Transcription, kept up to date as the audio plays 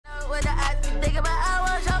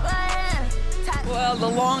Well, the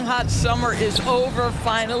long, hot summer is over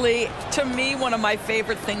finally. To me, one of my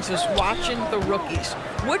favorite things is watching the rookies.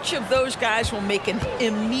 Which of those guys will make an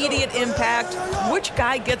immediate impact? Which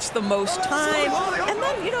guy gets the most time? And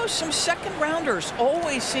then, you know, some second rounders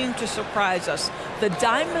always seem to surprise us. The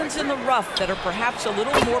diamonds in the rough that are perhaps a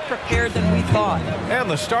little more prepared than we thought. And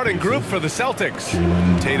the starting group for the Celtics.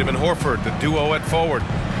 Tatum and Horford, the duo at forward.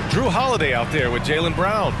 Jrue Holiday out there with Jaylen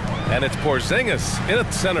Brown. And it's Porzingis in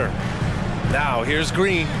at center. Now here's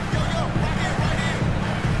Green.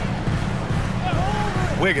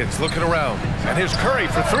 Wiggins looking around. And here's Curry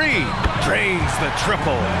for three. Drains the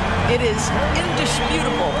triple. It is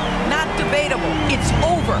indisputable, not debatable. It's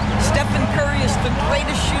over. Stephen Curry is the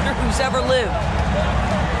greatest shooter who's ever lived.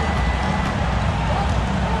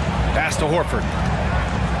 Pass to Horford.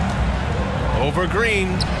 Over Green.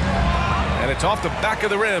 And it's off the back of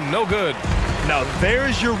the rim. No good. Now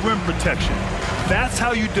there's your rim protection. That's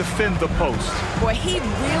how you defend the post. Boy, he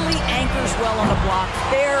really anchors well on the block.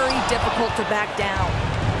 Very difficult to back down.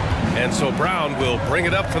 And so Brown will bring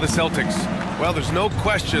it up for the Celtics. Well, there's no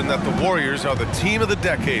question that the Warriors are the team of the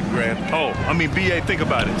decade, Grant. Oh, I mean, B.A., think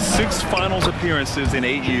about it. 6 finals appearances in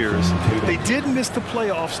 8 years. They did miss the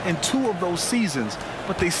playoffs in 2 of those seasons,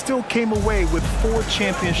 but they still came away with 4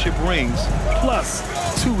 championship rings, plus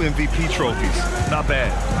 2 MVP trophies. Not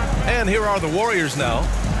bad. And here are the Warriors now.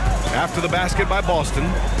 After the basket by Boston.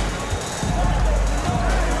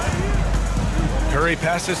 Curry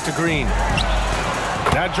passes to Green.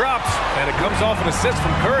 That drops, and it comes off an assist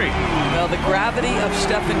from Curry. Well, the gravity of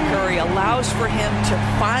Stephen Curry allows for him to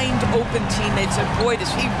find open teammates, and boy,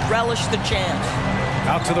 does he relish the chance.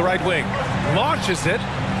 Out to the right wing. Launches it,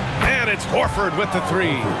 and it's Horford with the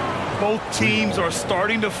three. Both teams are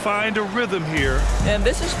starting to find a rhythm here. And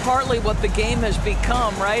this is partly what the game has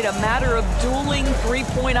become, right? A matter of dueling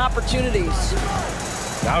three-point opportunities.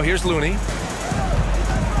 Now here's Looney.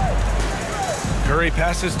 Curry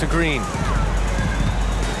passes to Green.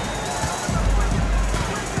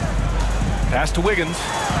 Pass to Wiggins.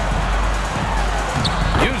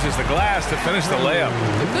 Uses the glass to finish the layup.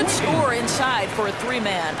 A good score inside for a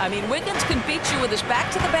three-man. I mean, Wiggins can beat you with his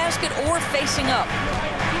back to the basket or facing up.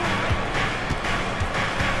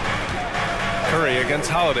 Curry against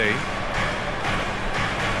Holiday.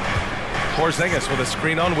 Porzingis with a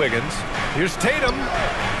screen on Wiggins. Here's Tatum.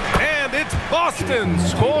 And it's Boston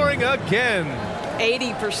scoring again.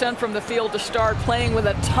 80% from the field to start, playing with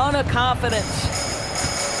a ton of confidence.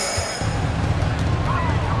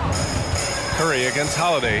 Curry against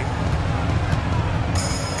Holiday.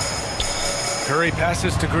 Curry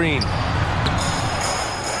passes to Green.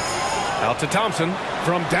 Out to Thompson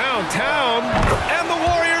from downtown. And the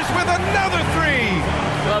Warriors with another three.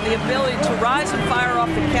 Well, the ability to rise and fire off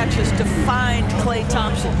the catch has defined Klay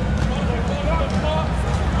Thompson.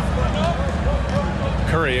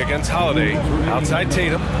 Curry against Holiday. Outside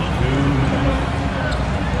Tatum.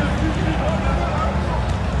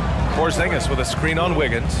 Porzingis with a screen on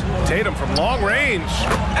Wiggins. Tatum from long range.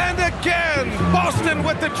 And again, Boston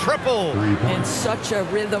with the triple. In such a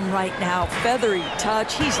rhythm right now. Feathery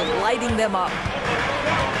touch. He's lighting them up.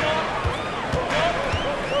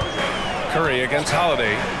 Curry against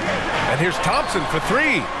Holiday. And here's Thompson for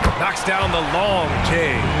three. Knocks down the long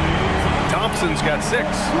J. Thompson's got 6.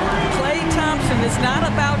 Klay Thompson is not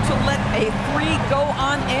about to let a three go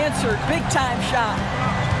unanswered. Big time shot.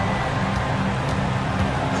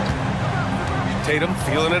 Tatum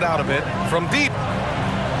feeling it out a bit from deep.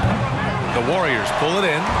 The Warriors pull it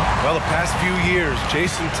in. Well, the past few years,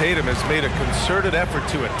 Jason Tatum has made a concerted effort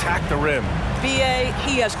to attack the rim. B.A.,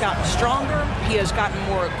 he has gotten stronger. He has gotten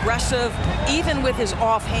more aggressive. Even with his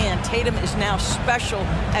offhand, Tatum is now special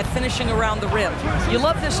at finishing around the rim. You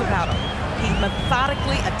love this about him. He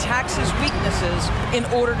methodically attacks his weaknesses in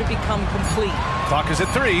order to become complete. Clock is at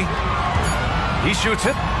 3. He shoots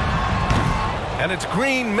it. And it's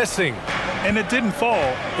Green missing. And it didn't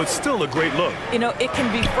fall, but still a great look. You know, it can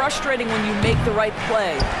be frustrating when you make the right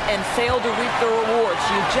play and fail to reap the rewards.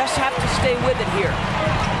 You just have to stay with it here.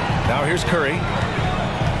 Now here's Curry.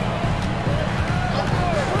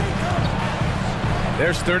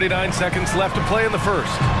 There's 39 seconds left to play in the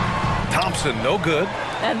first. Thompson, no good.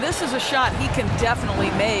 And this is a shot he can definitely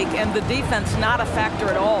make, and the defense not a factor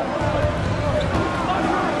at all.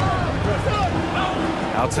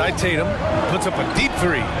 Outside Tatum, puts up a deep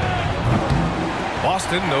 3.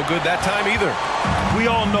 Boston, no good that time either. We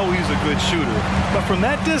all know he's a good shooter, but from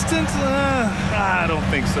that distance, I don't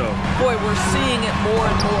think so. Boy, we're seeing it more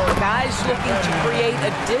and more. Guys looking to create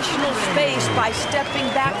additional space by stepping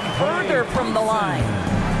back further from the line.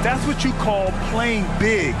 That's what you call playing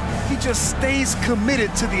big. He just stays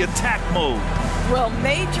committed to the attack mode. Well,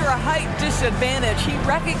 major height disadvantage. He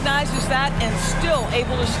recognizes that and still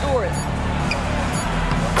able to store it.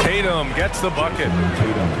 Tatum gets the bucket.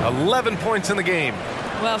 11 points in the game.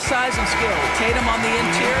 Well, size and skill. Tatum on the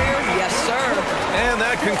interior, yes, sir. And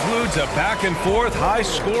that concludes a back-and-forth,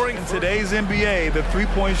 high-scoring. In today's NBA, the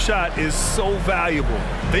three-point shot is so valuable.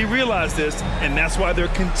 They realize this, and that's why they're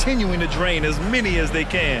continuing to drain as many as they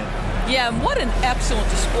can. Yeah, and what an excellent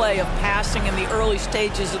display of passing in the early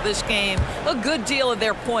stages of this game. A good deal of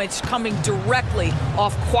their points coming directly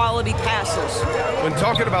off quality passes. When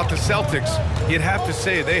talking about the Celtics, you'd have to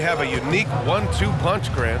say they have a unique 1-2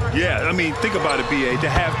 punch, Grant. Yeah, I mean, think about it, B.A. To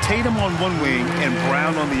have Tatum on one wing and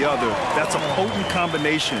Brown on the other, that's a potent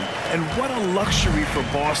combination. And what a luxury for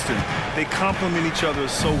Boston. They complement each other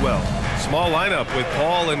so well. Small lineup with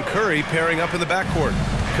Paul and Curry pairing up in the backcourt.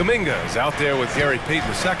 Kuminga is out there with Gary Payton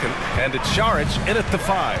II, and it's Saric in at the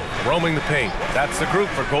 5, roaming the paint. That's the group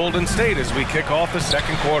for Golden State as we kick off the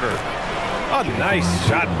second quarter. A nice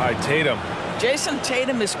shot by Tatum. Jason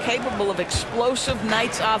Tatum is capable of explosive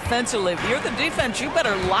nights offensively. If you're the defense, you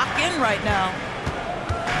better lock in right now.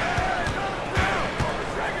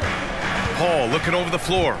 Paul looking over the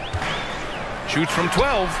floor. Shoots from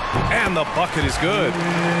 12, and the bucket is good.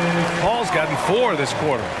 Paul's gotten 4 this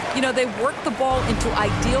quarter. You know, they work the ball into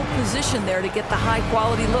ideal position there to get the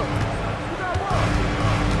high-quality look.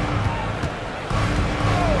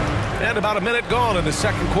 And about a minute gone in the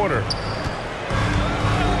second quarter.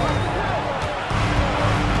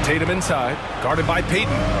 Tatum inside, guarded by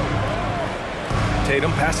Payton.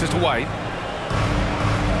 Tatum passes to White.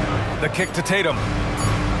 The kick to Tatum.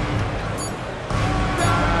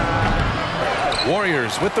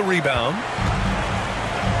 Warriors with the rebound.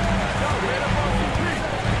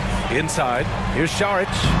 Inside, here's Saric.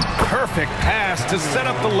 Perfect pass to set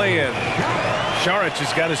up the lay-in. Saric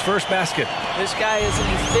has got his first basket. This guy is an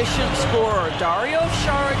efficient scorer. Dario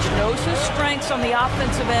Saric knows his strengths on the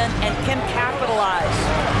offensive end and can capitalize.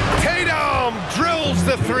 Tatum drills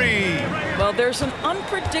the 3. Well, there's an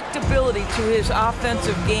unpredictability to his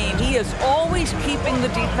offensive game. He is always keeping the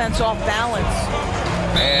defense off balance.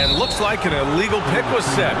 And looks like an illegal pick was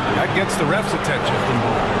set. That gets the ref's attention.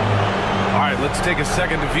 All right, let's take a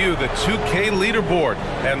second to view the 2K leaderboard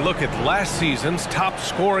and look at last season's top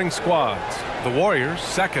scoring squads. The Warriors,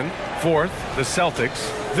 2nd, 4th, the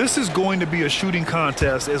Celtics. This is going to be a shooting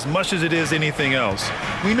contest as much as it is anything else.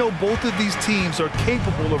 We know both of these teams are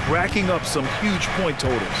capable of racking up some huge point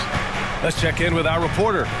totals. Let's check in with our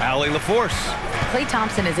reporter, Allie LaForce. Klay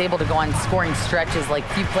Thompson is able to go on scoring stretches like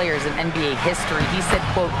few players in NBA history. He said,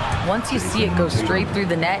 quote, once you see it go straight through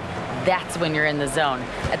the net, that's when you're in the zone.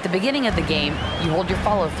 At the beginning of the game, you hold your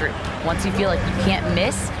follow through. Once you feel like you can't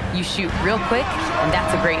miss, you shoot real quick, and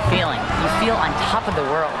that's a great feeling. You feel on top of the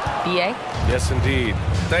world. B.A.? Yes, indeed.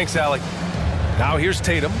 Thanks, Allie. Now here's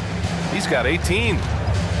Tatum. He's got 18.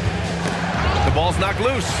 The ball's knocked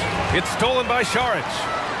loose. It's stolen by Saric.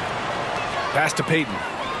 Pass to Payton.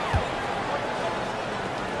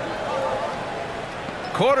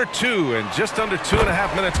 Quarter 2 and just under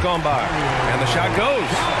 2.5 minutes gone by. And the shot goes.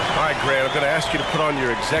 All right, Grant, I'm going to ask you to put on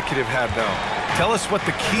your executive hat now. Tell us what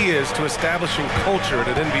the key is to establishing culture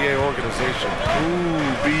at an NBA organization.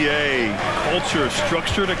 Ooh, BA. Culture,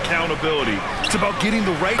 structured accountability. It's about getting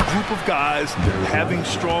the right group of guys, having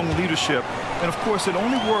strong leadership. And, of course, it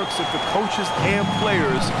only works if the coaches and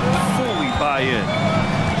players fully buy in.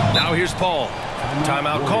 Now here's Paul.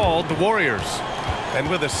 Timeout called, the Warriors. And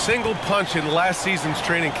with a single punch in last season's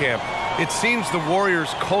training camp, it seems the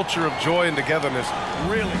Warriors' culture of joy and togetherness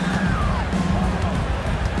really.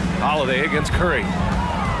 Holiday against Curry.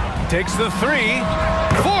 Takes the 3.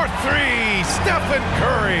 4-3, Stephen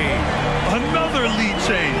Curry. Another lead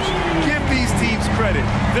change. Give these teams credit.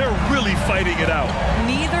 They're really fighting it out.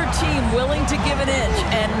 Neither team willing to give an inch,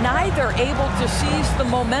 and neither able to seize the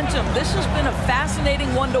momentum. This has been a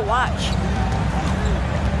fascinating one to watch.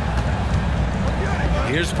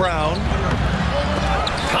 Here's Brown.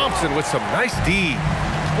 Thompson with some nice D.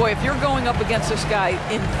 Boy, if you're going up against this guy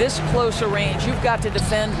in this close a range, you've got to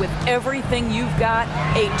defend with everything you've got.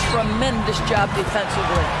 A tremendous job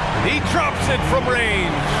defensively. He drops it from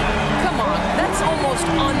range. Come on, that's almost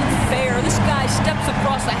unfair. This guy steps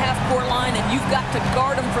across the half-court line, and you've got to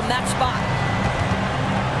guard him from that spot.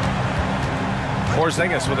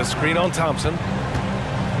 Porzingis with a screen on Thompson.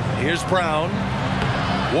 Here's Brown.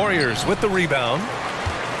 Warriors with the rebound.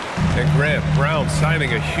 And Grant, Brown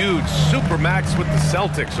signing a huge supermax with the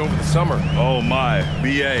Celtics over the summer. Oh my,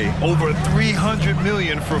 BA, over $300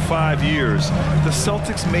 million for 5 years. The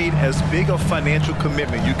Celtics made as big a financial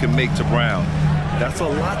commitment you can make to Brown. That's a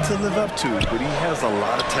lot to live up to, but he has a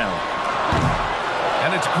lot of talent.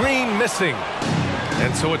 And it's Green missing.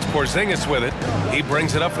 And so it's Porzingis with it. He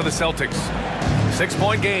brings it up for the Celtics.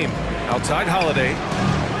 6-point game. Outside Holiday.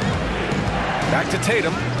 Back to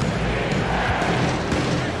Tatum.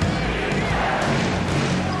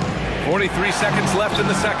 43 seconds left in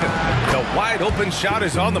the second. The wide open shot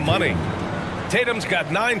is on the money. Tatum's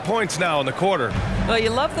got 9 points now in the quarter. Well, you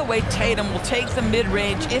love the way Tatum will take the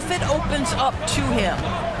mid-range if it opens up to him.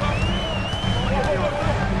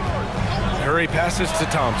 Curry passes to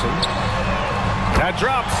Thompson. That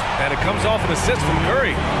drops, and it comes off an assist from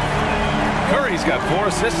Curry. Curry's got 4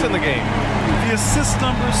 assists in the game. The assist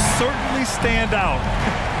numbers certainly stand out.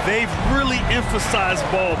 They've really emphasized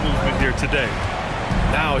ball movement here today.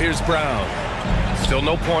 Now here's Brown. Still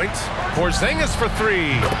no points. Porzingis for 3.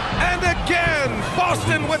 And again,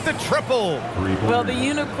 Boston with the triple. Well, the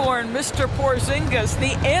unicorn, Mr. Porzingis,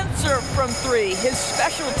 the answer from 3, his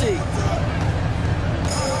specialty.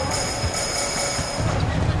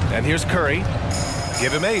 And here's Curry.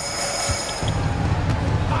 Give him 8.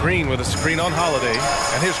 Green with a screen on Holiday.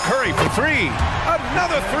 And here's Curry for 3.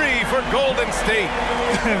 Another 3 for Golden State.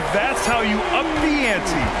 That's how you up the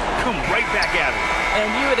ante. Come right back at it. And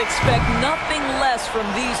you would expect nothing less from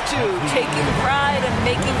these two, taking pride and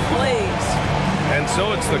making plays. And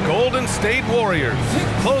so it's the Golden State Warriors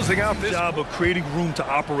closing out this job of creating room to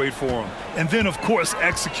operate for them. And then, of course,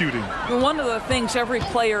 executing. One of the things every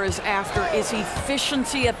player is after is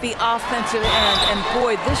efficiency at the offensive end. And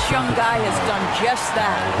boy, this young guy has done just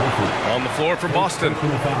that. On the floor for Boston,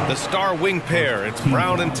 the star wing pair. It's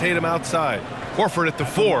Brown and Tatum outside. Horford at the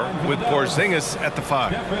 4 with Porzingis at the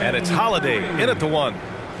 5. And it's Holiday in at the 1.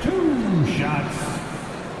 2 shots.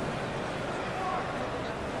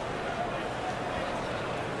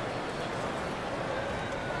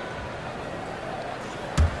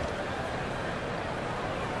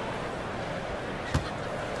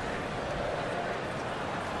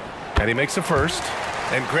 And he makes the first.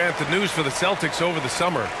 And Grant, the news for the Celtics over the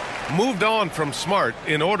summer. Moved on from Smart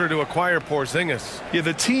in order to acquire Porzingis. Yeah,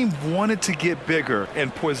 the team wanted to get bigger,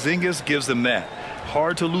 and Porzingis gives them that.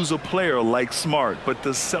 Hard to lose a player like Smart, but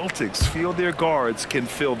the Celtics feel their guards can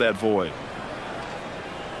fill that void.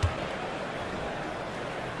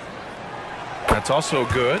 That's also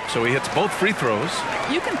good, so he hits both free throws.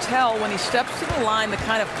 You can tell when he steps to the line the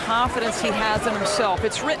kind of confidence he has in himself.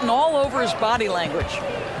 It's written all over his body language.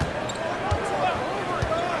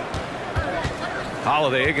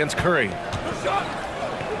 Holiday against Curry.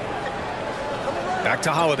 Back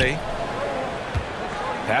to Holiday.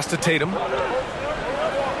 Pass to Tatum.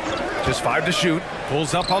 Just 5 to shoot.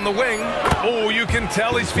 Pulls up on the wing. Oh, you can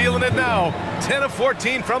tell he's feeling it now. 10 of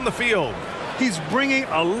 14 from the field. He's bringing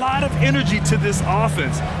a lot of energy to this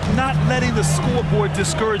offense, not letting the scoreboard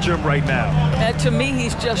discourage him right now. And to me,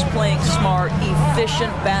 he's just playing smart,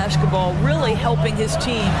 efficient basketball, really helping his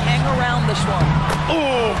team hang around this one.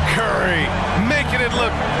 Oh, Curry, making it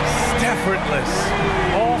look effortless.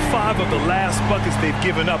 All 5 of the last buckets they've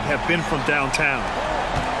given up have been from downtown.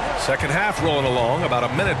 Second half rolling along, about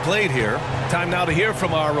a minute played here. Time now to hear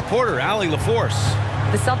from our reporter, Allie LaForce.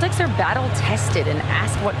 The Celtics are battle-tested, and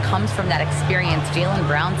asked what comes from that experience, Jaylen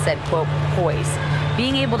Brown said, quote, poise.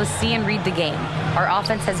 Being able to see and read the game. Our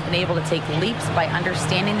offense has been able to take leaps by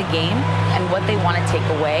understanding the game and what they want to take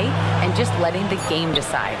away and just letting the game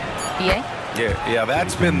decide. BA? Yeah,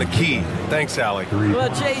 that's been the key. Thanks, Allie.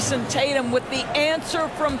 Well, Jason Tatum with the answer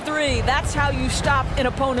from 3. That's how you stop an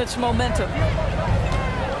opponent's momentum.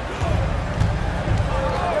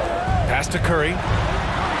 Pass to Curry.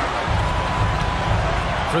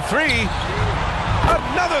 For 3.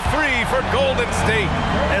 Another 3 for Golden State.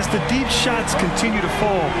 As the deep shots continue to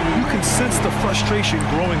fall, you can sense the frustration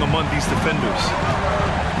growing among these defenders.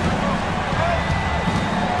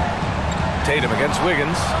 Tatum against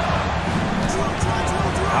Wiggins.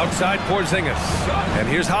 Outside Porzingis. And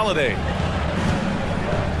here's Holiday.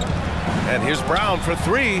 And here's Brown for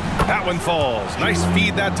 3. That one falls. Nice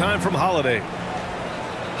feed that time from Holiday.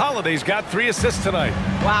 Holiday's got 3 assists tonight.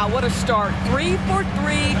 Wow, what a start. 3 for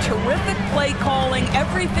 3. Terrific play calling.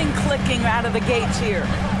 Everything clicking out of the gates here.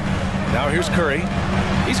 Now here's Curry.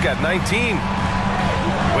 He's got 19.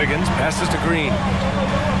 Wiggins passes to Green.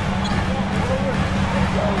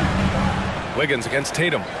 Wiggins against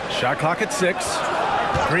Tatum. Shot clock at 6.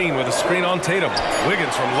 Green with a screen on Tatum.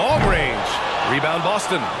 Wiggins from long range. Rebound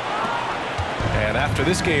Boston. And after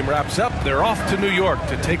this game wraps up, they're off to New York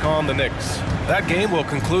to take on the Knicks. That game will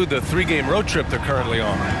conclude the 3-game road trip they're currently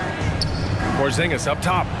on. Porzingis up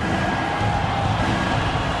top.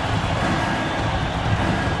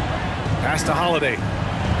 Pass to Holiday.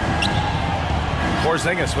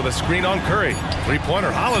 Porzingis with a screen on Curry.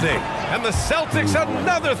 Three-pointer, Holiday. And the Celtics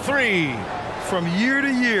another three. From year to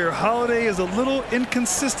year, Holiday is a little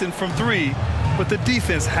inconsistent from three, but the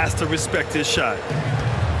defense has to respect his shot.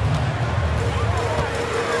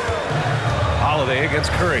 Holiday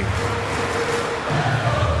against Curry.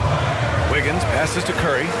 Wiggins passes to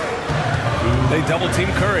Curry. They double-team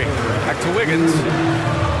Curry. Back to Wiggins.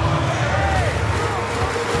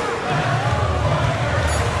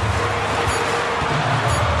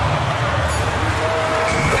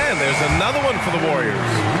 And there's another one for the Warriors.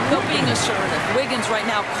 They're being assertive. Wiggins right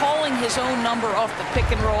now calling his own number off the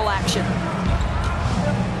pick-and-roll action.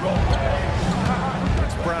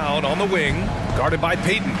 It's Brown on the wing, guarded by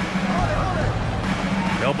Payton.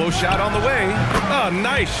 Elbow shot on the way. A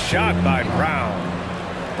nice shot by Brown.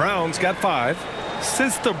 Brown's got 5.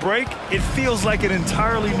 Since the break, it feels like an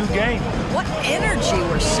entirely new game. What energy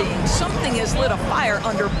we're seeing. Something has lit a fire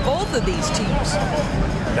under both of these teams.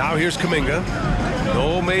 Now here's Kuminga.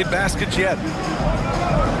 No made baskets yet.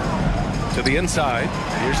 To the inside.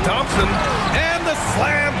 Here's Thompson. And the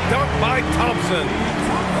slam dunk by Thompson.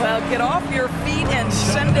 Well, get off your feet and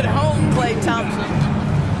send it home, Klay Thompson.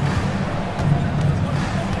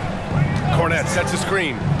 Cornette sets a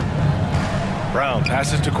screen. Brown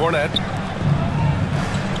passes to Cornette.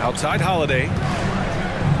 Outside Holiday.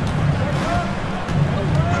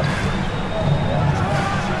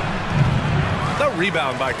 The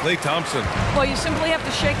rebound by Klay Thompson. Well, you simply have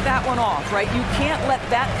to shake that one off, right? You can't let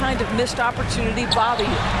that kind of missed opportunity bother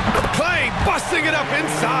you. Klay busting it up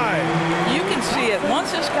inside. You can see it.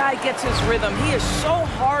 Once this guy gets his rhythm, he is so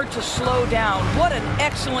hard to slow down. What an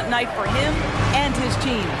excellent night for him and his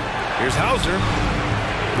team. Here's Hauser.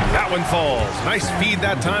 That one falls. Nice feed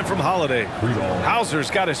that time from Holiday. Hauser's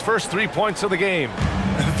got his first 3 points of the game.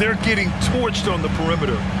 They're getting torched on the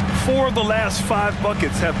perimeter. 4 of the last 5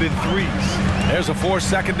 buckets have been threes. There's a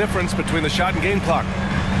 4-second difference between the shot and game clock.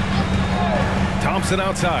 Thompson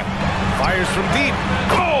outside. Fires from deep.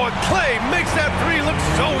 Oh, and Klay makes that 3 look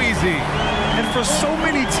so easy. And for so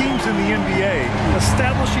many teams in the NBA,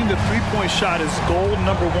 establishing the three-point shot is goal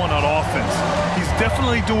number 1 on offense. He's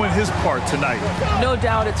definitely doing his part tonight. No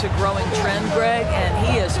doubt it's a growing trend, Greg, and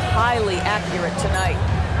he is highly accurate tonight.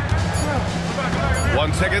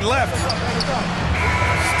 1 second left.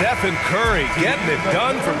 Stephen Curry getting it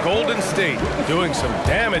done for Golden State. Doing some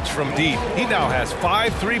damage from deep. He now has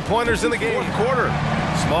 5 three-pointers in the game quarter.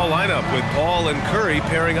 Small lineup with Paul and Curry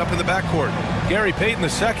pairing up in the backcourt. Gary Payton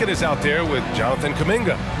II is out there with Jonathan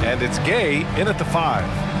Kuminga. And it's Gay in at the 5.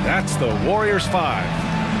 That's the Warriors 5.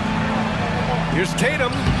 Here's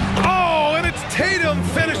Tatum. Oh, and it's Tatum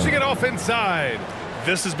finishing it off inside.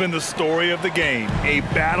 This has been the story of the game, a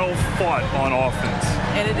battle fought on offense.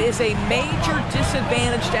 And it is a major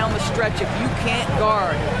disadvantage down the stretch if you can't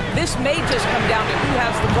guard. This may just come down to who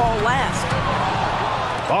has the ball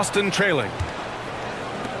last. Boston trailing.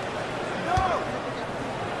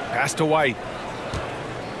 Pass to White.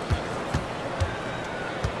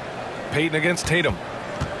 Payton against Tatum.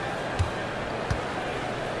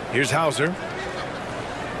 Here's Hauser.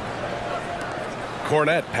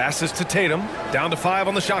 Cornette passes to Tatum. Down to 5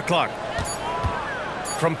 on the shot clock.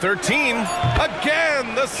 From 13,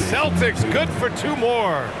 again, the Celtics good for 2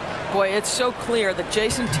 more. Boy, it's so clear that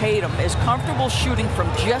Jason Tatum is comfortable shooting from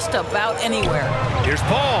just about anywhere. Here's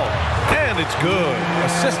Paul, and it's good.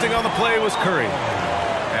 Assisting on the play was Curry.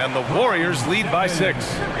 And the Warriors lead by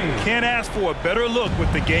 6. Can't ask for a better look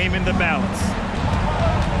with the game in the balance.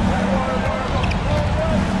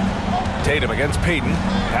 Tatum against Payton.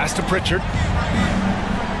 Pass to Pritchard.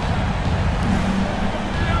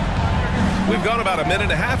 We've gone about a minute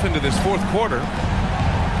and a half into this 4th quarter.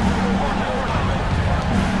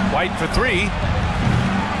 White for 3.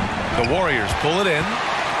 The Warriors pull it in.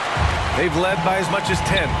 They've led by as much as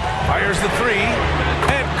 10. Fires the 3.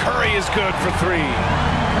 And Curry is good for 3.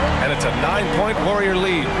 And it's a 9-point Warrior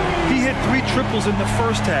lead. He hit 3 triples in the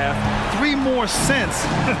first half. 3 more since.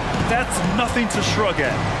 That's nothing to shrug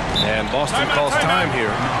at. And Boston calls time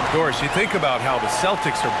here. Doris, you think about how the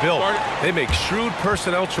Celtics are built. They make shrewd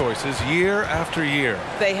personnel choices year after year.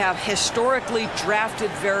 They have historically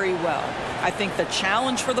drafted very well. I think the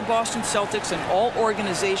challenge for the Boston Celtics and all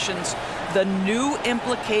organizations, the new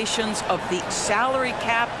implications of the salary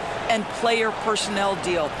cap and player personnel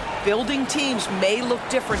deal. Building teams may look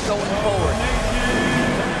different going forward.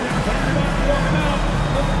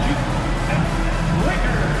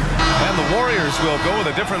 And the Warriors will go with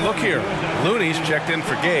a different look here. Looney's checked in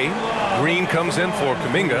for Gay. Green comes in for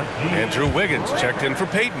Kuminga. Andrew Wiggins checked in for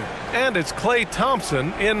Payton. And it's Klay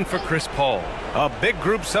Thompson in for Chris Paul. A big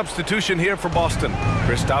group substitution here for Boston.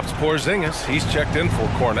 Kristaps Porzingis, he's checked in for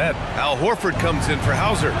Cornette. Al Horford comes in for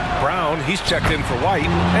Hauser. Brown, he's checked in for White.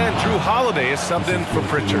 And Jrue Holiday is subbed in for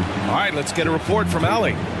Pritchard. All right, let's get a report from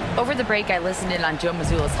Allie. Over the break, I listened in on Joe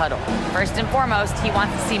Mazzulla's huddle. First and foremost, he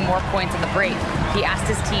wants to see more points on the break. He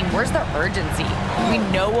asked his team, where's the urgency? We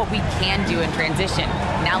know what we can do in transition.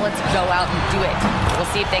 Now let's go out and do it.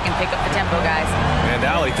 We'll see if they can pick up the tempo, guys. And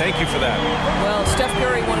Allie, thank you for that. Well, Steph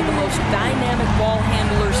Curry, one of the most dynamic ball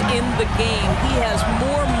handlers in the game. He has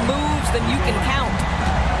more moves than you can count.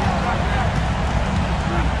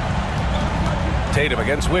 Tatum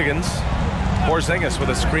against Wiggins. Porzingis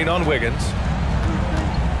with a screen on Wiggins.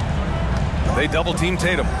 They double team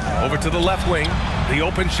Tatum. Over to the left wing. The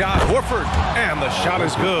open shot. Horford. And the shot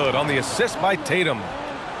is good on the assist by Tatum.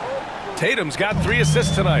 Tatum's got 3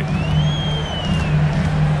 assists tonight.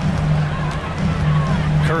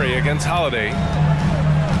 Curry against Holiday.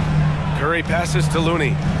 Curry passes to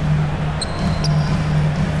Looney.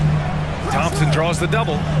 Thompson draws the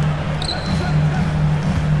double.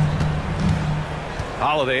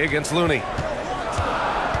 Holiday against Looney.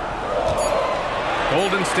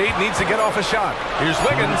 Golden State needs to get off a shot. Here's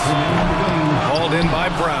Wiggins. Called in by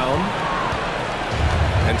Brown.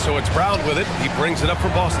 And so it's Brown with it. He brings it up for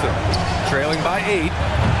Boston. Trailing by 8.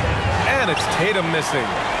 And it's Tatum missing.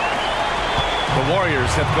 The Warriors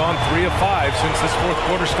have gone 3 of 5 since this fourth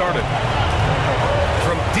quarter started.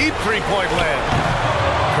 From deep three-point land.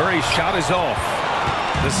 Curry's shot is off.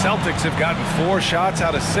 The Celtics have gotten 4 shots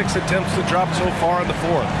out of 6 attempts to drop so far in the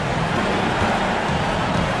fourth.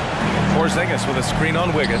 Porzingis with a screen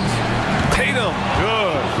on Wiggins. Tatum,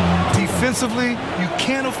 good. Defensively, you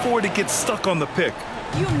can't afford to get stuck on the pick.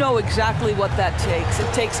 You know exactly what that takes.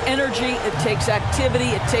 It takes energy, it takes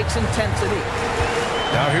activity, it takes intensity.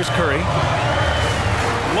 Now here's Curry.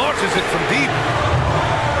 Launches it from deep.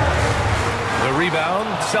 The rebound,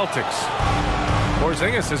 Celtics.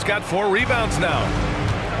 Porzingis has got 4 rebounds now.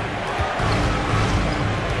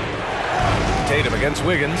 Tatum against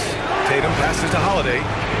Wiggins. Tatum passes to Holiday.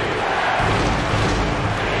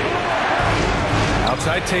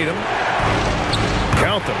 Outside Tatum.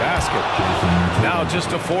 Count the basket. Now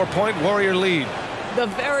just a 4-point Warrior lead. The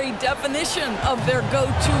very definition of their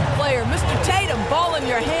go-to player. Mr. Tatum, ball in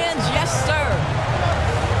your hands, yes, sir.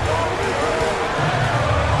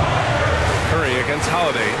 Curry against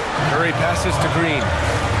Holiday. Curry passes to Green.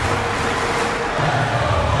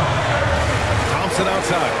 Thompson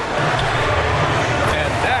outside.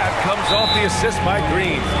 And that comes off the assist by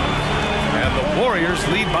Green. And the Warriors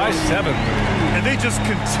lead by 7. And they just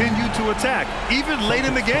continue to attack, even late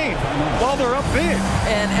in the game, while they're up big.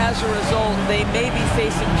 And as a result, they may be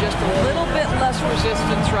facing just a little bit less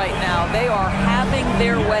resistance right now. They are having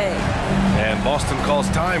their way. And Boston calls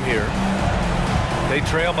time here. They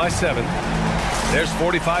trail by 7. There's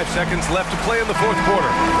 45 seconds left to play in the fourth quarter.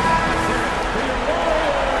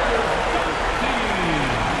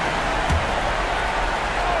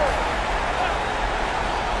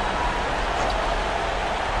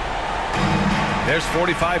 There's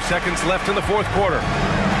 45 seconds left in the fourth quarter.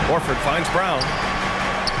 Horford finds Brown.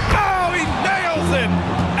 Oh, he nails it!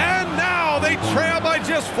 And now they trail by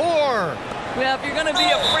just 4. Well, if you're going to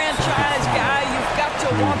be a franchise guy, you've got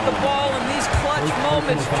to want the ball in these clutch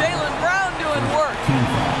moments. Jaylen Brown doing work.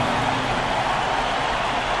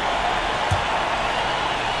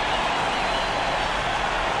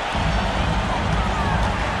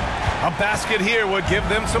 A basket here would give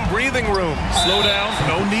them some breathing room. Slow down,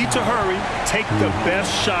 no need to hurry. Take the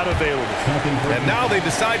best shot available. And now they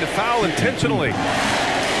decide to foul intentionally.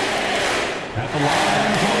 At the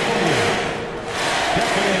line,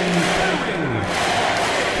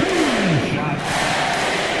 shots.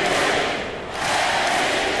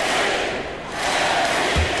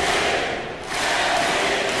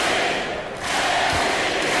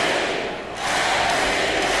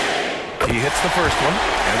 He hits the first one,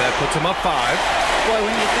 and that puts him up 5. Boy,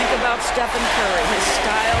 when you think about Stephen Curry, his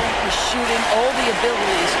style, his shooting, all the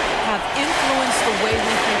abilities have influenced the way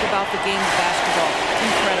we think about the game of basketball.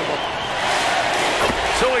 Incredible.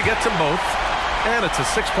 So he gets them both, and it's a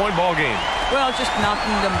 6-point ball game. Well, just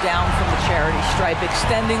knocking them down from the charity stripe,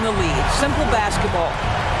 extending the lead. Simple basketball.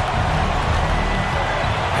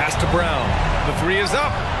 Pass to Brown. The 3 is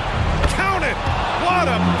up. Count it! What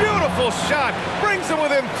a beautiful shot! Brings him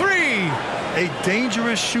within 3. A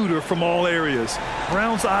dangerous shooter from all areas.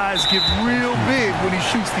 Brown's eyes get real big when he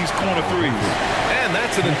shoots these corner threes. And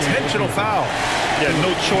that's an intentional foul. Yeah,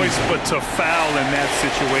 no choice but to foul in that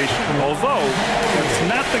situation. Although, that's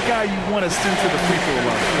not the guy you want to send to the free throw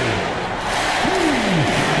line.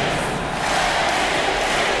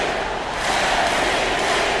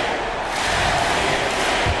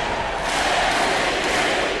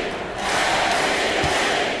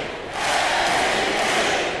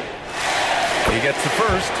 He gets the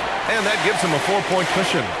first, and that gives him a 4-point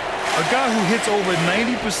cushion. A guy who hits over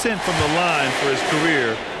 90% from the line for his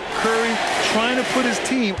career, Curry trying to put his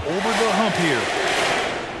team over the hump here.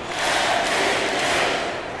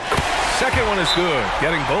 Second one is good,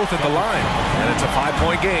 getting both at the line, and it's a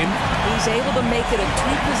 5-point game. He's able to make it a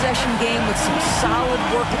 2-possession game with some solid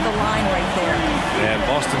work at the line right there. And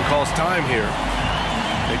Boston calls time here.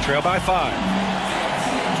 They trail by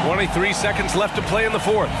 5. 23 seconds left to play in the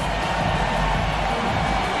fourth.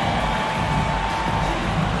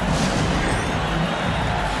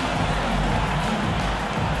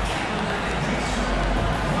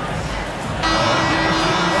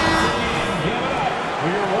 For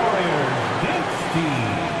your Warriors, dance team.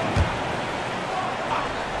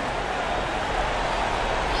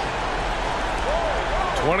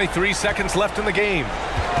 23 seconds left in the game.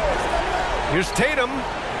 Here's Tatum.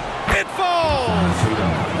 It falls!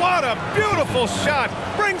 What a beautiful shot!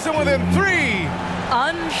 Brings him within 3.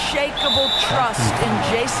 Unshakable trust in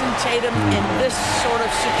Jason Tatum in this sort of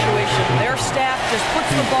situation. Their staff just puts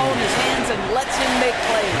the ball in his hands and lets him make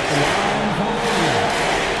plays.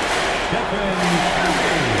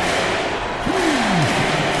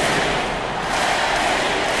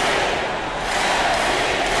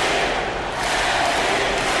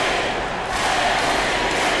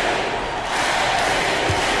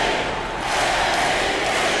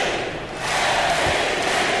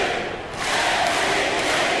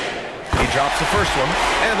 Drops the first one,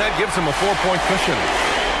 and that gives him a 4-point cushion.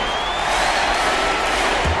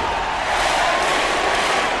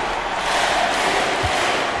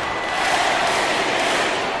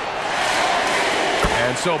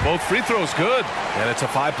 And so both free throws good, and it's a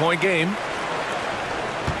 5-point game.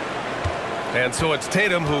 And so it's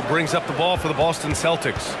Tatum who brings up the ball for the Boston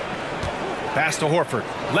Celtics. Pass to Horford.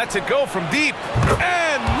 Lets it go from deep,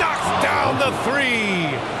 and knocks down the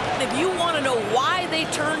 3. If you want to know why they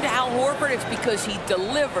turned to Al Horford, it's because he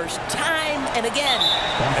delivers time and again.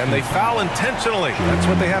 And they foul intentionally. That's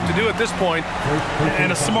what they have to do at this point.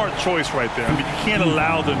 And a smart choice right there. I mean, you can't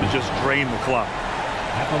allow them to just drain the clock.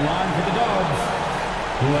 At the line for the Dubs,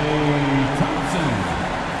 Klay Thompson.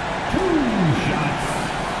 2 shots.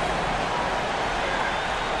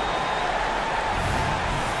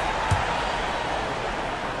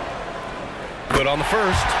 Good on the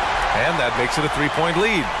first, and that makes it a 3-point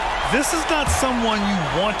lead. This is not someone you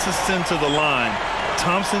want to send to the line.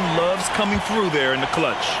 Thompson loves coming through there in the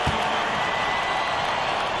clutch.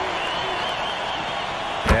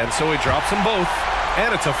 And so he drops them both,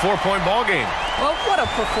 and it's a 4-point ball game. Well, what a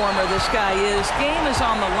performer this guy is. Game is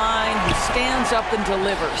on the line. He stands up and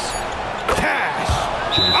delivers. Cash!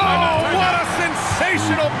 Oh, what a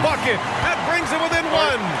sensational bucket! That brings him within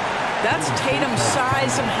 1. That's Tatum's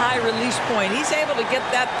size and high release point. He's able to get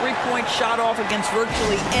that 3-point shot off against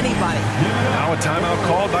virtually anybody. Now a timeout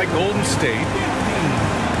called by Golden State.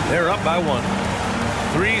 They're up by 1.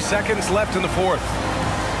 3 seconds left in the fourth.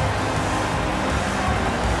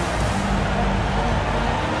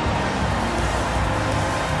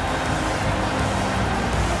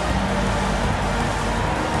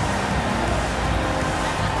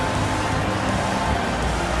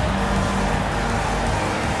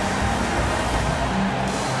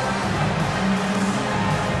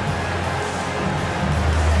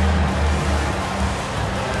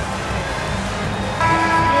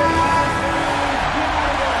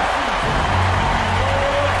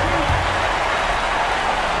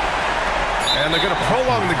 And they're going to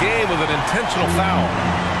prolong the game with an intentional foul.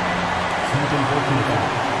 Second personal foul.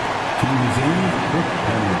 Teams in with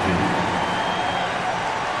penalty.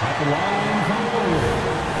 At the line for the Warriors,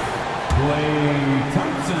 Klay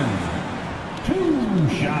Thompson.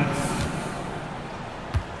 2 shots.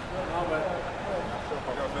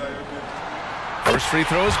 First free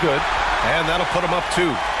throw is good, and that'll put him up 2.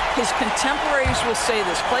 His contemporaries will say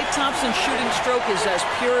this. Klay Thompson's shooting stroke is as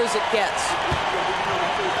pure as it gets.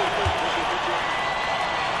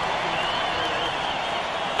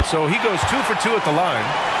 So he goes 2 for 2 at the line,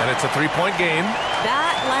 and it's a 3-point game.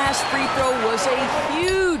 That last free throw was a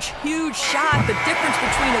huge, huge shot. The difference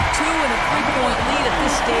between a 2- and a 3-point lead at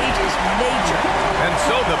this stage is major. And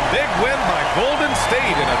so the big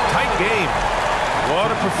Tight game.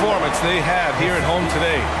 What a performance they had here at home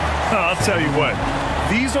today. I'll tell you what,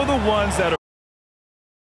 these are the ones that are